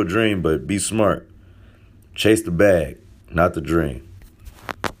chase your dream, but be smart. Chase the bag, not the dream.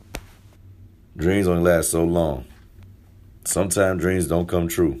 Dreams only last so long. Sometimes dreams don't come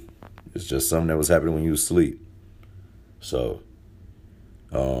true. It's just something that was happening when you was asleep. So,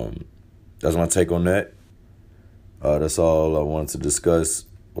 that's my take on that. That's all I wanted to discuss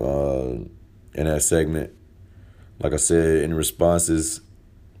in that segment. Like I said, any responses,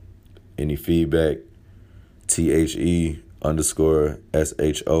 any feedback,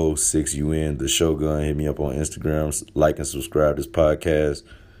 THE_SHO6UN, the Shogun. Hit me up on Instagram. Like and subscribe to this podcast.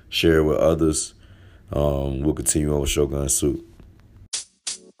 Share it with others. We'll continue on with Shogun Soup.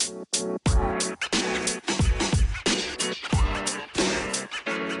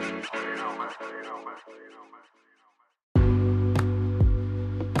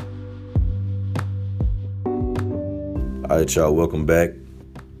 All right, y'all, welcome back.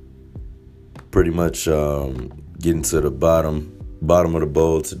 Pretty much getting to the bottom of the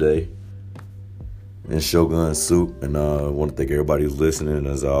bowl today in Shogun Soup. And I want to thank everybody who's listening,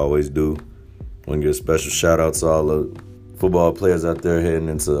 as I always do. I want to give a special shout out to all the football players out there heading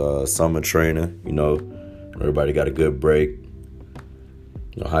into summer training. You know, everybody got a good break.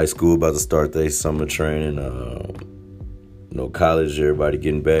 You know, high school about to start their summer training. You know, college, everybody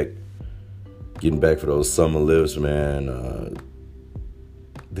getting back for those summer lifts, man.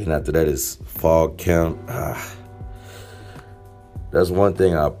 Then after that is fall camp. That's one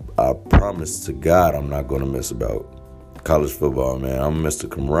thing I promise to God I'm not going to miss about college football, man. I'm going to miss the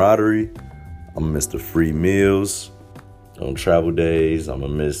camaraderie. I'm going to miss the free meals on travel days. I'm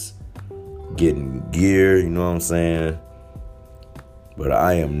going to miss getting gear, you know what I'm saying? But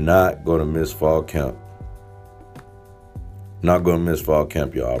I am not going to miss fall camp. Not going to miss fall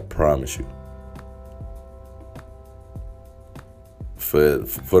camp, y'all. I promise you.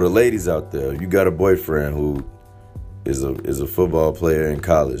 For the ladies out there, you got a boyfriend who is a football player in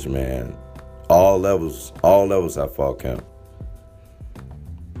college, man. All levels have fall camp.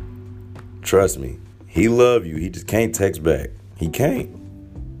 Trust me, he love you. He just can't text back. He can't.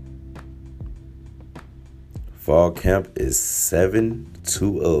 Fall camp is 7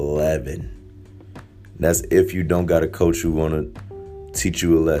 to 11. That's if you don't got a coach who want to teach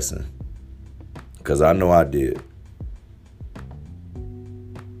you a lesson. Because I know I did.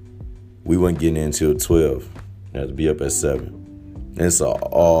 We weren't getting in until 12. You had to be up at 7. It's an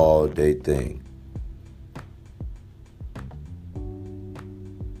all-day thing.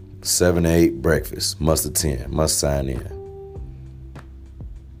 7 to 8, breakfast. Must attend. Must sign in.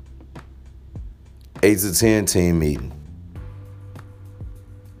 8 to 10, team meeting.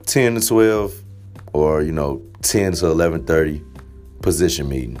 10 to 12, or, 10 to 11:30, position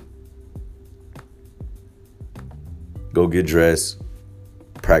meeting. Go get dressed.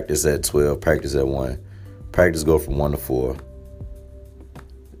 Practice at 12, practice at 1. Practice go from 1 to 4.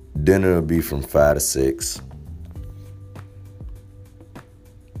 Dinner will be from 5 to 6.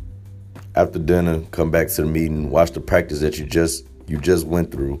 After dinner, come back to the meeting, watch the practice that you just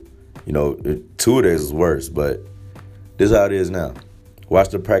went through. 2 days is worse, but this is how it is now. Watch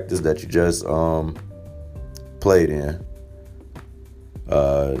the practice that you just played in.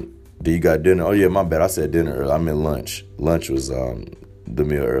 Then you got dinner. Oh yeah, my bad. I said dinner earlier. I meant lunch. Lunch was the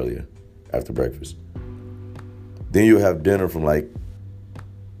meal earlier after breakfast. Then you'll have dinner from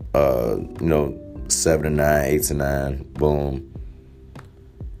 7 to 9, 8 to 9, boom.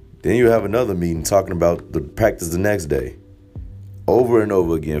 Then you have another meeting talking about the practice the next day. Over and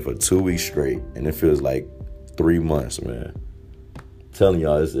over again for 2 weeks straight. And it feels like 3 months, man. I'm telling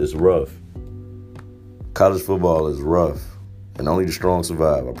y'all, it's rough. College football is rough. And only the strong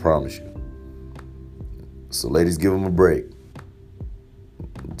survive, I promise you. So ladies, give them a break.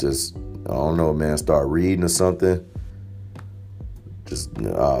 just, I don't know, man, start reading or something. Just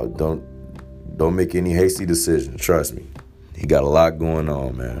don't make any hasty decisions. Trust me. He got a lot going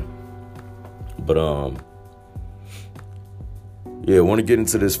on, man. But yeah, I want to get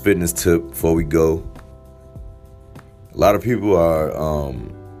into this fitness tip before we go. A lot of people are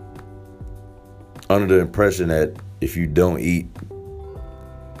under the impression that if you just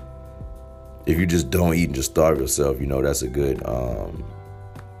don't eat and just starve yourself, that's a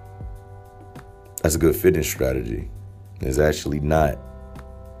good fitness strategy. It's actually not.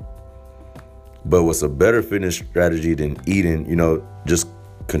 But what's a better fitness strategy than eating, just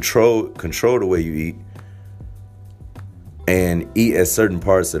control the way you eat and eat at certain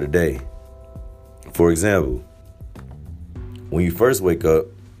parts of the day. For example, when you first wake up,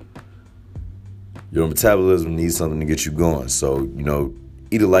 your metabolism needs something to get you going. So,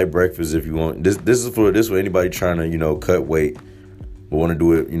 eat a light breakfast if you want. This is for anybody trying to, cut weight, but want to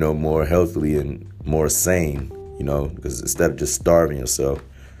do it, more healthily and more sane, because instead of just starving yourself.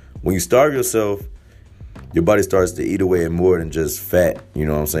 When you starve yourself, your body starts to eat away at more than just fat, you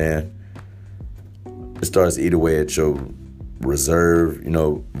know what I'm saying? It starts to eat away at your reserve,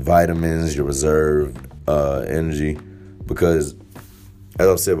 vitamins, your reserve energy. Because, as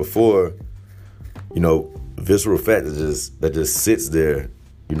I've said before, visceral fat that just sits there,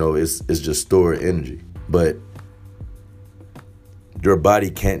 it's just stored energy. But your body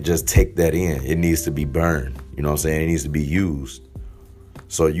can't just take that in. It needs to be burned. You know what I'm saying? It needs to be used.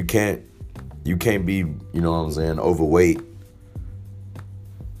 So you can't be, overweight,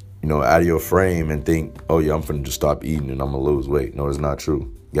 out of your frame and think, oh yeah, I'm finna just stop eating and I'm gonna lose weight. No, it's not true.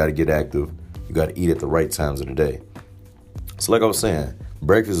 You gotta get active. You gotta eat at the right times of the day. So like I was saying,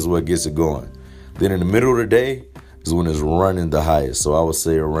 breakfast is what gets it going. Then in the middle of the day is when it's running the highest. So I would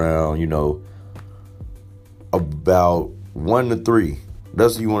say around, about 1 to 3.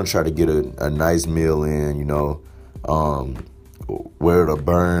 That's when you want to try to get a nice meal in, where it'll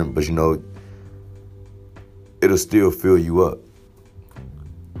burn, but it'll still fill you up.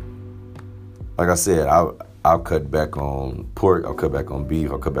 Like I said, I'll cut back on pork, I'll cut back on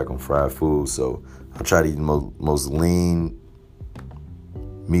beef, I'll cut back on fried food. So I try to eat the most lean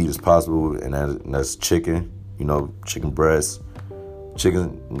meat as possible, and that's chicken, chicken breast,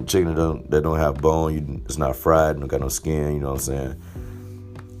 chicken that don't have bone, it's not fried, don't got no skin, you know what I'm saying?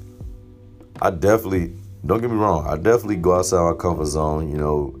 Don't get me wrong, I definitely go outside my comfort zone,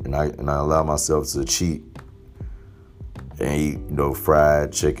 and I allow myself to cheat and eat,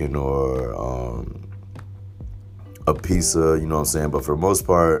 fried chicken or a pizza, you know what I'm saying? But for the most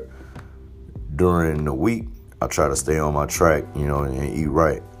part, during the week, I try to stay on my track, and eat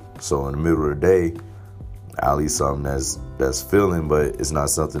right. So in the middle of the day, I'll eat something that's filling, but it's not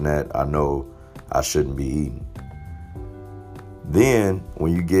something that I know I shouldn't be eating. Then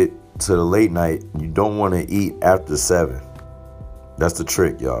when you get to the late night, you don't want to eat after 7. That's the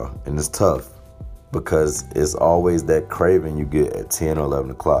trick, y'all. And it's tough because it's always that craving you get at 10 or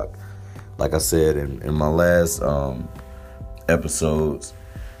 11 o'clock. Like I said in my last episodes,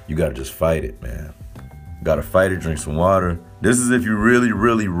 you got to just fight it, man. Got to fight it, drink some water. This is if you really,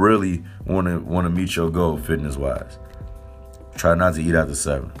 really, really want to meet your goal fitness-wise. Try not to eat after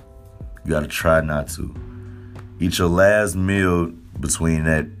 7. You got to try not to. Eat your last meal between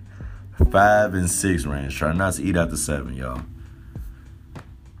that 5 and 6 range. Try not to eat after 7, y'all.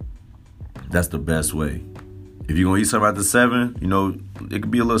 That's the best way. If you're going to eat something after 7, it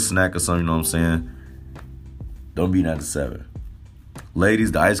could be a little snack or something, you know what I'm saying? Don't be eating after 7.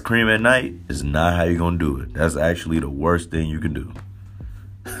 Ladies, the ice cream at night is not how you're going to do it. That's actually the worst thing you can do.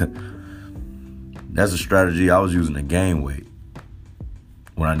 That's a strategy I was using to gain weight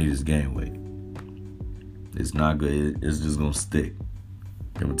when I needed to gain weight. It's not good. It's just going to stick.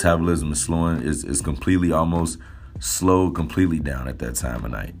 Your metabolism is slowing. It's completely almost slowed completely down at that time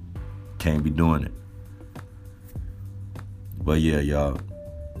of night. Can't be doing it. But yeah, y'all,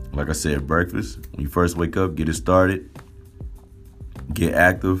 like I said, breakfast, when you first wake up, get it started. Get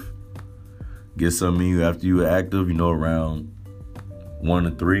active. Get something in you after you are active, around 1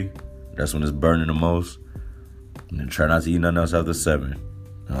 to 3. That's when it's burning the most. And then try not to eat nothing else after 7.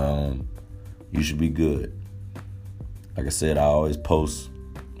 You should be good. Like I said, I always post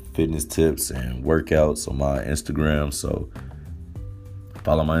fitness tips and workouts on my Instagram. So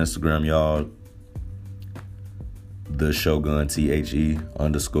follow my Instagram, y'all. The Shogun,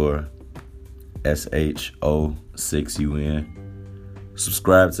 THE_SHO6UN.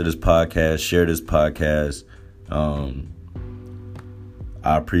 Subscribe to this podcast. Share this podcast. I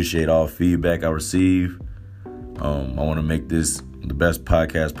appreciate all feedback I receive. I want to make this the best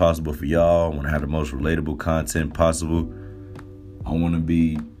podcast possible for y'all. I want to have the most relatable content possible. I want to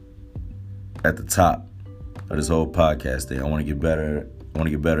be at the top of this whole podcast thing. I want to get better. I want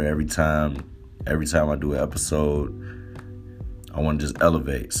to get better every time. Every time I do an episode, I want to just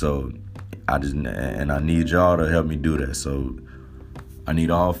elevate. So I need y'all to help me do that. So I need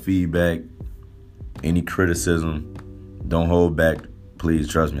all feedback, any criticism. Don't hold back. Please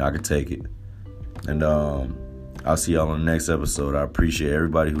trust me, I can take it. And I'll see y'all on the next episode. I appreciate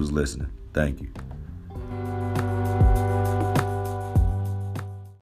everybody who's listening. Thank you.